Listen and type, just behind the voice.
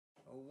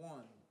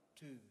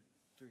2,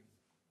 3,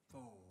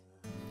 4.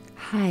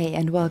 Hi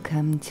and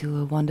welcome to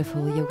a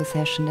wonderful yoga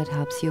session that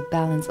helps you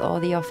balance all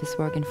the office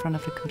work in front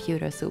of a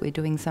computer. So we're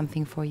doing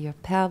something for your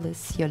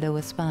pelvis, your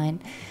lower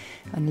spine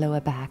and lower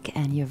back,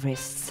 and your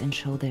wrists and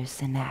shoulders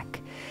and neck.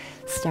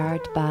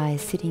 Start by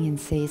sitting in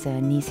sesa,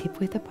 knees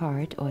hip width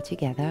apart or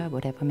together,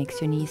 whatever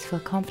makes your knees feel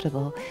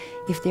comfortable.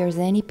 If there's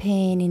any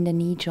pain in the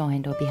knee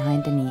joint or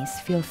behind the knees,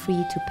 feel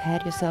free to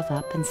pad yourself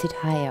up and sit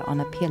higher on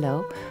a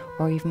pillow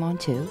or even on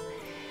two.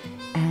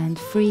 And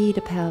free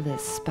the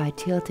pelvis by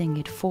tilting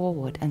it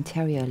forward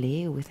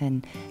anteriorly with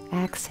an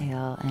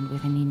exhale, and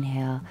with an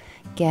inhale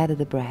gather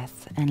the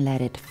breath and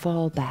let it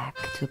fall back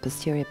to a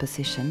posterior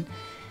position,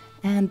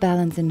 and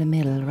balance in the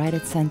middle right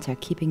at center,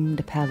 keeping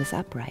the pelvis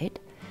upright.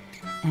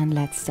 And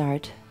let's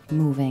start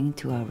moving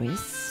to our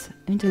wrists.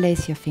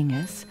 Interlace your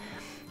fingers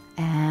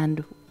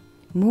and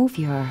move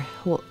your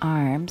whole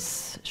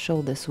arms,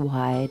 shoulders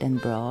wide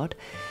and broad,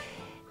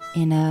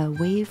 in a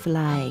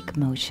wave-like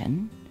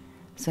motion.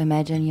 So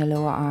imagine your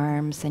lower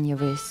arms and your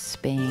wrists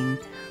being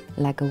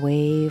like a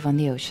wave on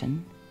the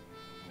ocean,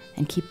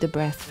 and keep the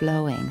breath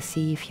flowing.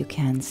 See if you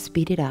can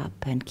speed it up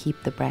and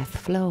keep the breath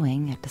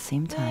flowing at the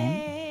same time,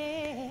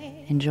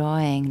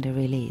 enjoying the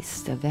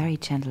release, the very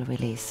gentle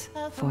release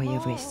for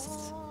your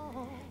wrists.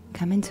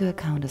 Come into a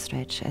counter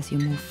stretch as you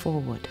move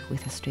forward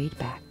with a straight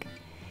back,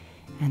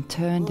 and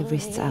turn the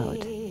wrists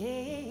out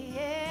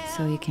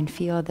so you can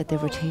feel that the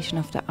rotation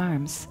of the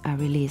arms are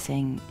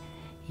releasing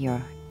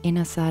your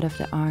inner side of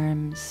the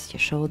arms, your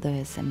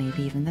shoulders, and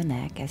maybe even the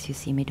neck, as you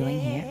see me doing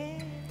here.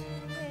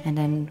 And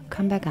then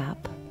come back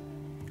up,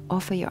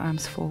 offer your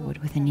arms forward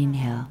with an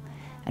inhale,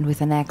 and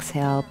with an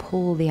exhale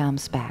pull the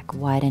arms back,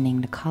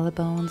 widening the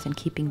collarbones and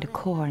keeping the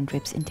core and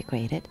ribs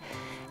integrated.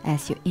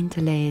 As you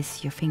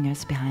interlace your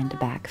fingers behind the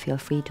back, feel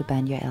free to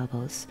bend your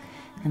elbows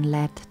and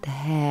let the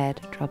head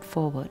drop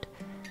forward,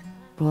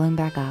 rolling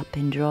back up,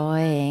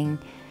 enjoying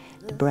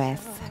the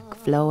breath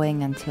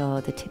flowing until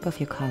the tip of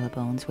your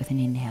collarbones with an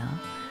inhale.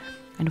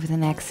 And with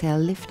an exhale,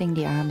 lifting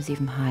the arms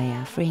even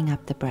higher, freeing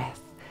up the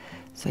breath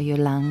so your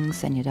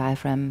lungs and your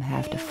diaphragm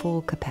have the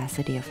full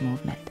capacity of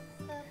movement.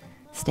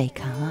 Stay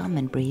calm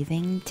and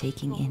breathing,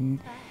 taking in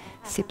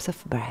sips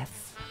of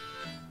breath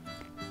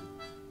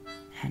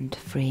and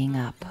freeing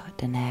up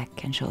the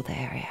neck and shoulder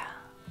area.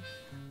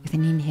 With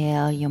an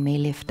inhale, you may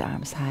lift the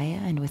arms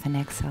higher, and with an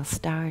exhale,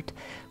 start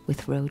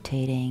with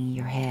rotating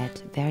your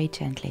head very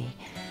gently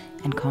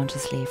and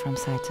consciously from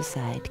side to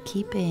side,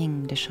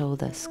 keeping the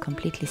shoulders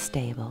completely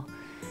stable.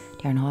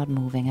 They're not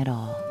moving at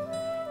all,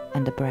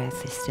 and the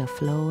breath is still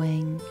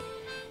flowing.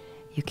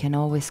 You can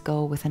always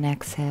go with an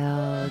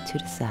exhale to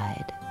the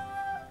side.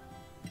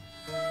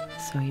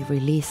 So you're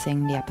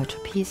releasing the upper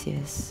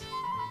trapezius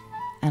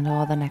and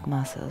all the neck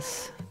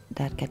muscles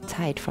that get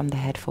tight from the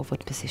head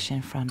forward position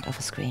in front of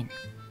a screen.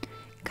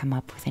 Come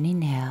up with an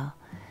inhale,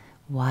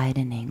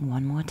 widening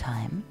one more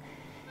time.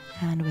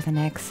 And with an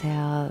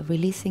exhale,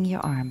 releasing your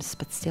arms,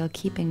 but still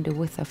keeping the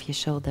width of your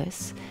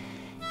shoulders.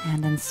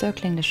 And then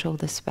circling the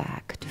shoulders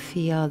back to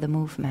feel the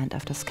movement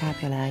of the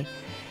scapulae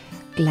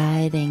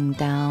gliding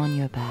down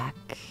your back,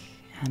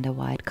 and the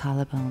wide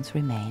collarbones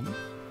remain.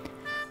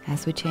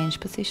 As we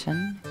change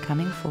position,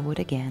 coming forward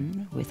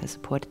again with a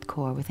supported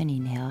core with an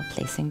inhale,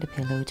 placing the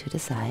pillow to the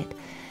side,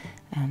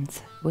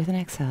 and with an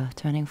exhale,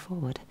 turning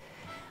forward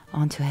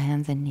onto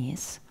hands and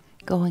knees,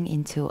 going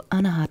into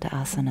Anahata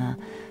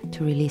Asana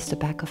to release the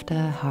back of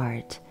the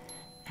heart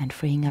and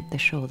freeing up the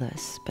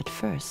shoulders. But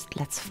first,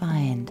 let's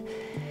find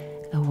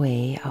a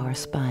way our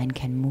spine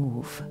can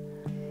move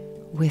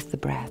with the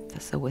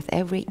breath. So with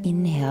every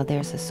inhale,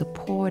 there's a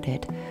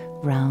supported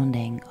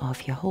rounding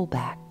of your whole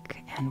back,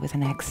 and with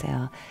an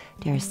exhale,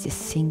 there's this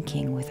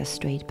sinking with a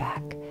straight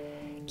back.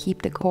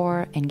 Keep the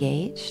core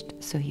engaged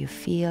so you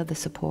feel the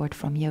support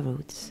from your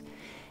roots,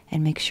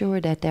 and make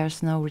sure that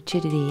there's no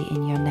rigidity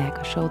in your neck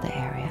or shoulder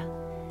area.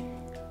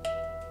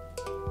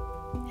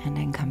 And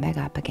then come back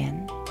up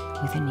again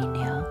with an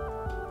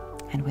inhale,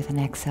 and with an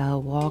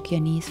exhale, walk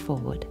your knees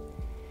forward,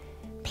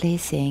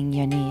 placing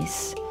your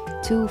knees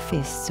 2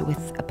 fists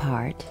width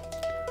apart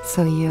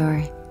so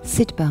your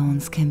sit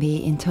bones can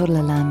be in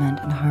total alignment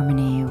and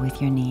harmony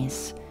with your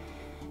knees.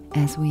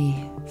 As we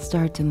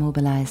start to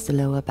mobilize the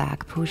lower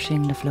back,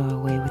 pushing the floor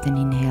away with an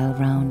inhale,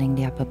 rounding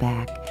the upper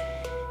back,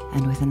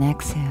 and with an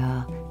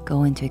exhale,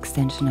 go into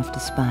extension of the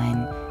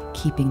spine,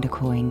 keeping the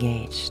core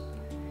engaged.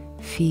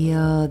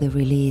 Feel the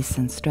release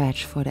and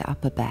stretch for the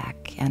upper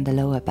back and the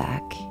lower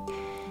back,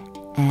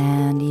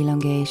 and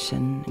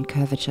elongation and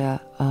curvature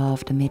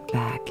of the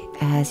mid-back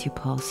as you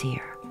pulse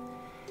here.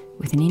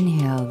 With an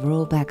inhale,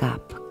 roll back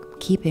up,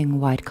 keeping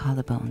wide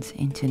collarbones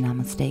into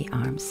Namaste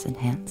arms and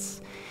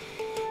hands.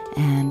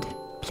 And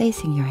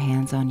placing your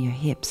hands on your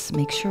hips,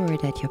 make sure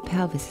that your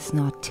pelvis is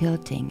not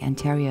tilting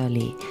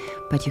anteriorly,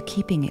 but you're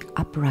keeping it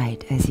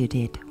upright as you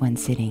did when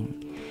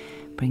sitting.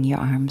 Bring your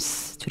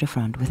arms to the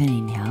front with an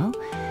inhale.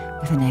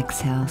 With an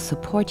exhale,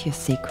 support your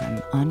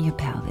sacrum on your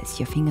pelvis,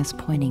 your fingers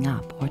pointing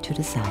up or to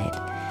the side,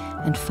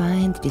 and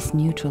find this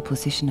neutral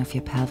position of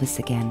your pelvis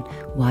again,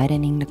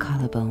 widening the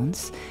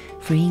collarbones,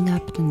 freeing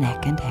up the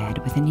neck and head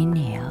with an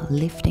inhale,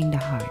 lifting the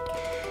heart,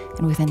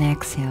 and with an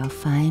exhale,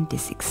 find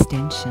this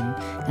extension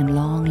and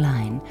long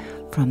line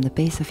from the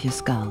base of your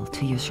skull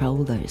to your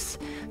shoulders,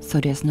 so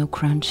there's no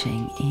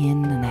crunching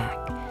in the neck.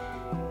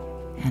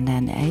 And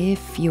then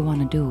if you want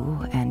to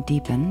do and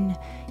deepen,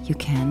 you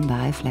can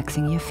by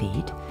flexing your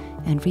feet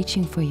and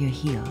reaching for your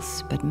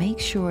heels, but make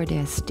sure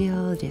there's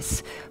still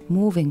this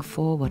moving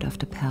forward of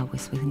the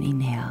pelvis with an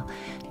inhale,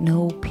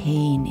 no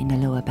pain in the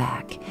lower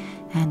back,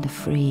 and a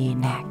free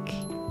neck.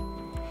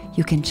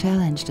 You can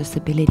challenge the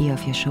stability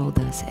of your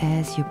shoulders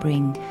as you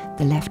bring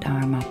the left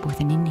arm up with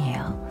an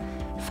inhale,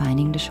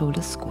 finding the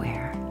shoulders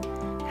square,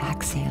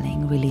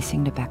 exhaling,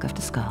 releasing the back of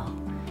the skull.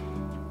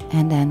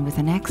 And then with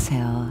an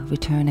exhale,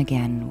 return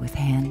again with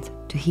hand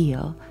to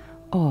heel,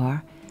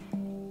 or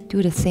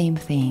do the same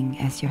thing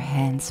as your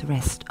hands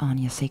rest on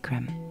your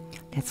sacrum.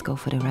 Let's go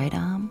for the right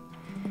arm,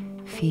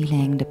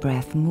 feeling the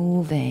breath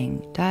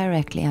moving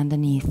directly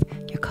underneath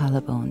your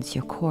collarbones,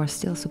 your core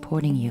still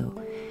supporting you.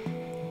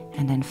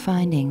 And then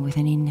finding with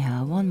an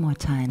inhale one more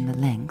time the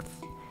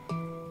length.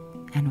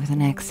 And with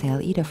an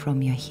exhale, either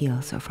from your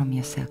heels or from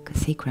your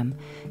sacrum,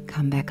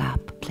 come back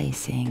up,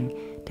 placing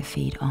the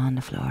feet on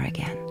the floor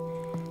again.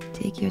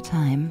 Take your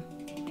time,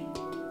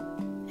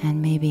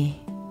 and maybe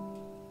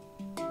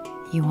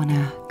you want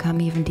to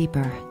come even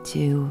deeper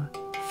to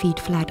feet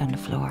flat on the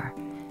floor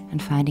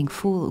and finding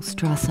full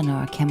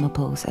Ustrasana or camel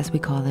pose, as we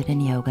call it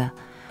in yoga,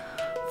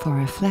 for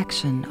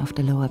reflection of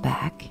the lower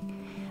back,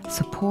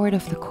 support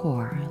of the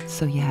core,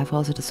 so you have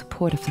also the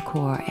support of the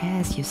core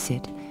as you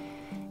sit,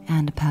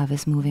 and the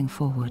pelvis moving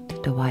forward,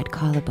 the wide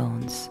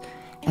collarbones,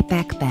 a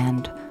back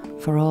bend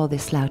for all the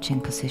slouching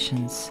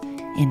positions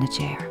in the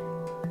chair.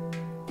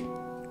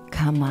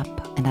 Come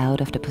up and out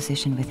of the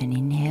position with an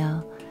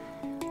inhale.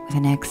 With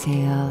an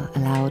exhale,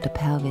 allow the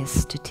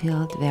pelvis to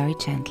tilt very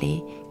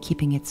gently,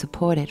 keeping it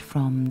supported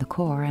from the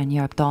core and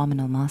your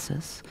abdominal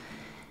muscles.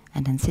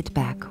 And then sit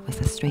back with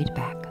a straight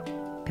back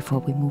before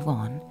we move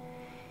on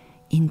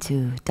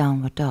into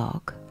downward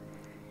dog.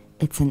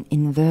 It's an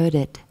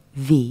inverted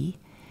V,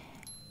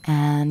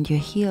 and your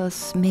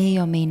heels may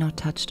or may not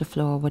touch the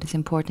floor. What is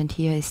important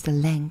here is the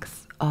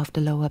length of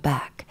the lower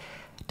back,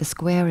 the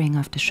squaring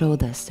of the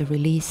shoulders, the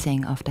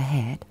releasing of the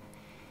head,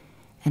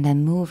 and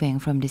then moving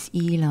from this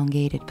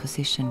elongated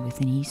position with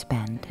the knees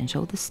bent and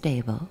shoulders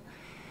stable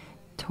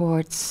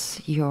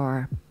towards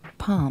your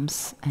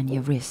palms and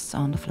your wrists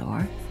on the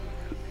floor,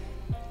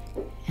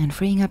 and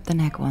freeing up the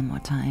neck one more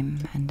time.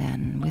 And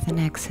then with an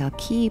exhale,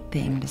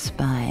 keeping the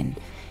spine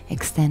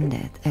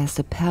extended as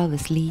the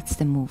pelvis leads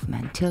the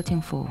movement,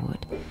 tilting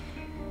forward,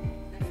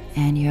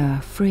 and you're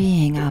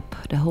freeing up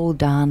the whole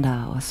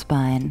danda or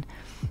spine,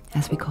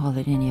 as we call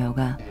it in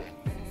yoga,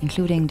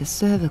 including the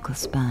cervical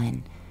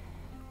spine.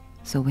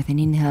 So with an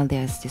inhale,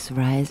 there's this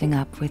rising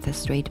up with a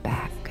straight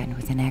back, and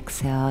with an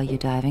exhale, you're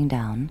diving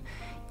down,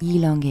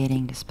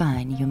 elongating the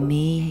spine. You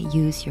may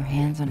use your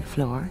hands on the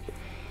floor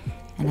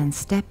and then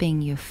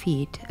stepping your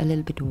feet a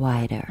little bit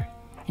wider.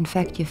 In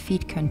fact, your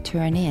feet can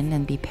turn in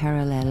and be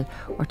parallel,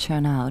 or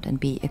turn out and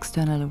be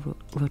externally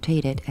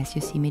rotated, as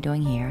you see me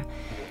doing here,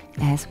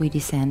 as we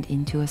descend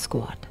into a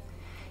squat.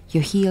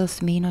 Your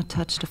heels may not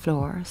touch the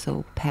floor,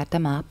 so pat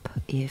them up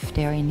if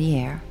they're in the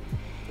air,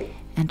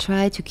 and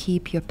try to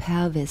keep your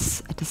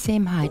pelvis at the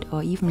same height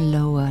or even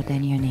lower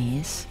than your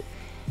knees,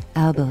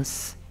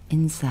 elbows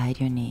inside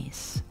your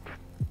knees,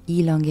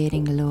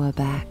 elongating the lower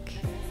back,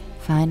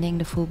 finding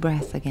the full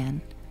breath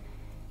again,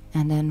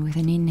 and then with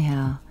an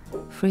inhale,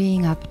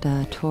 freeing up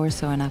the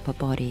torso and upper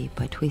body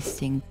by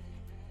twisting,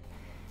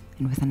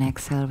 and with an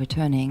exhale,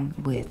 returning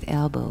with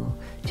elbow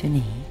to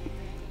knee.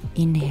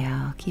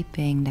 Inhale,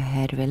 keeping the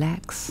head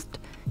relaxed,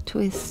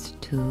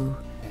 twist to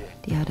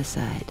the other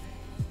side.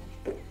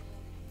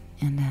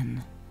 And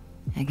then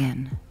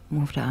again,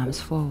 move the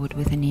arms forward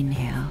with an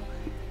inhale.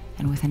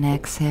 And with an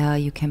exhale,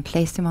 you can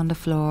place them on the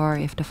floor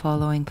if the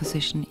following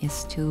position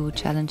is too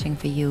challenging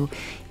for you.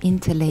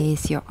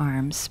 Interlace your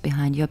arms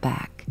behind your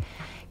back.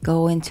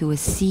 Go into a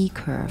C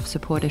curve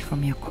supported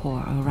from your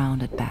core or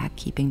rounded back,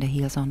 keeping the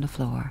heels on the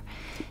floor,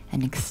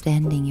 and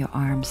extending your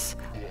arms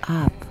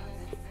up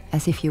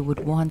as if you would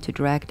want to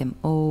drag them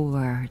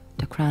over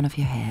the crown of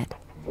your head.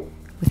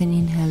 With an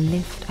inhale,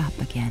 lift up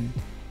again.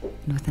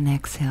 And with an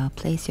exhale,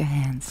 place your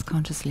hands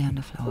consciously on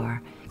the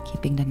floor,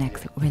 keeping the neck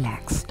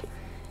relaxed,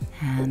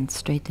 and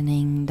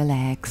straightening the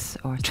legs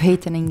or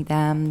straightening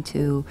them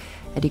to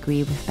a degree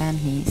with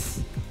bent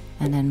knees,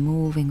 and then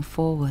moving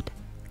forward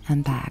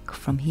and back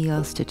from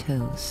heels to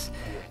toes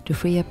to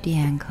free up the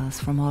ankles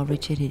from all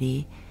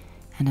rigidity,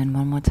 and then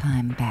one more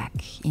time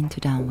back into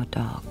downward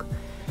dog,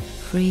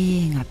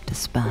 freeing up the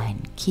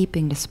spine,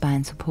 keeping the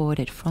spine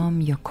supported from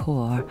your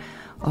core,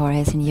 or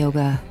as in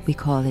yoga we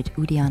call it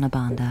Uddiyana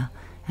Bandha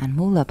and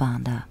Mula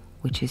Bandha,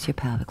 which is your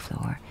pelvic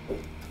floor,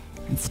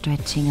 and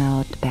stretching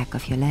out the back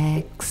of your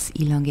legs,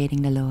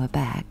 elongating the lower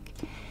back,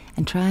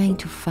 and trying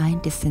to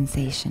find this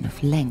sensation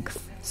of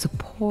length,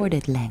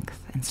 supported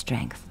length and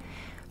strength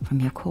from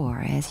your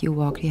core as you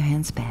walk your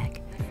hands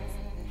back,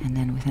 And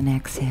then with an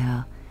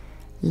exhale,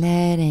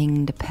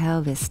 letting the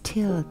pelvis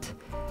tilt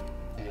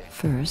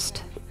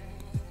first.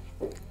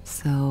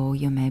 So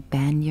you may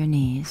bend your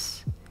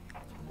knees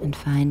and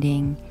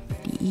finding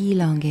the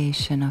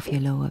elongation of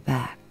your lower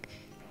back.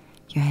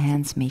 Your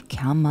hands may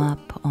come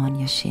up on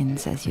your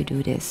shins as you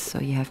do this, so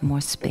you have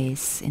more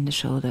space in the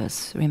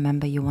shoulders.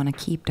 Remember, you want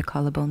to keep the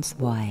collarbones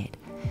wide.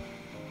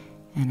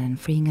 And then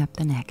freeing up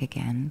the neck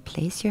again,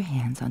 place your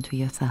hands onto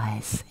your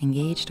thighs,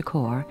 engage the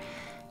core,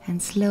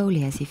 and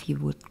slowly, as if you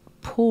would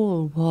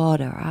pull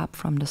water up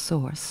from the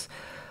source,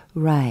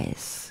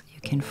 rise.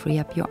 You can free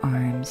up your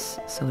arms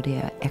so they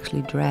are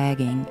actually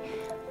dragging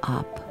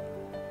up.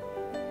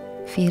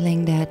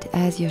 Feeling that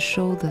as your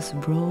shoulders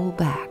roll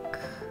back,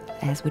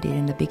 as we did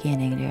in the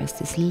beginning, there's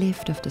this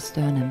lift of the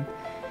sternum,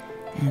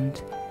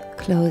 and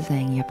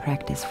closing your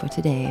practice for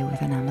today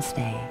with a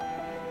namaste.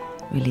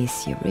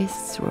 Release your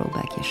wrists, roll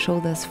back your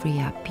shoulders, free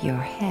up your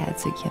head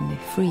so you can be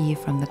free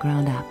from the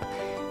ground up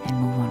and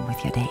move on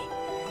with your day,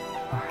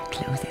 or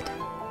close it.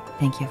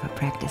 Thank you for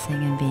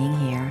practicing and being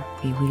here.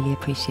 We really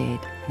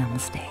appreciate.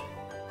 Namaste.